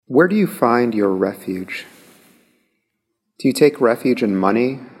Where do you find your refuge? Do you take refuge in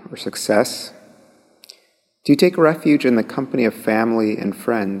money or success? Do you take refuge in the company of family and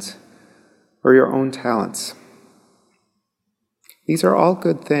friends, or your own talents? These are all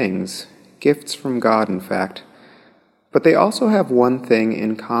good things, gifts from God, in fact, but they also have one thing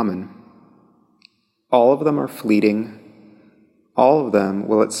in common. All of them are fleeting. All of them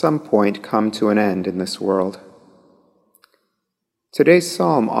will at some point come to an end in this world. Today's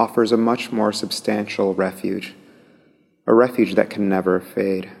psalm offers a much more substantial refuge, a refuge that can never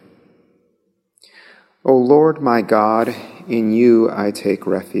fade. O Lord my God, in you I take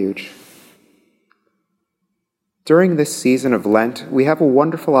refuge. During this season of Lent, we have a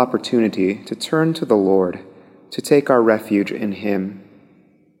wonderful opportunity to turn to the Lord, to take our refuge in Him.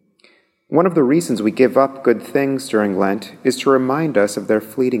 One of the reasons we give up good things during Lent is to remind us of their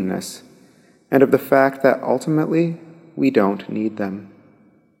fleetingness, and of the fact that ultimately we don't need them.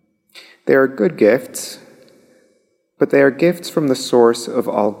 They are good gifts, but they are gifts from the source of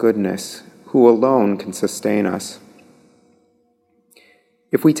all goodness, who alone can sustain us.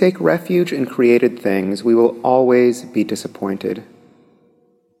 If we take refuge in created things, we will always be disappointed.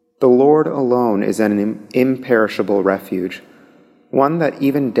 The Lord alone is an imperishable refuge, one that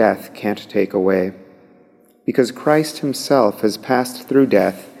even death can't take away, because Christ Himself has passed through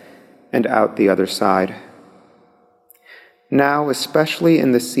death and out the other side. Now, especially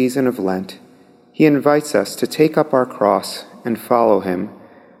in the season of Lent, He invites us to take up our cross and follow Him,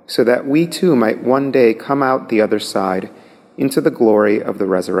 so that we too might one day come out the other side into the glory of the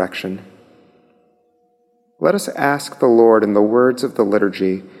resurrection. Let us ask the Lord in the words of the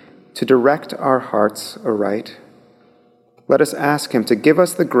liturgy to direct our hearts aright. Let us ask Him to give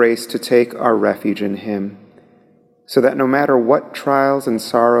us the grace to take our refuge in Him, so that no matter what trials and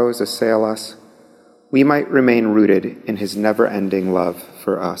sorrows assail us, we might remain rooted in His never-ending love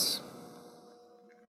for us.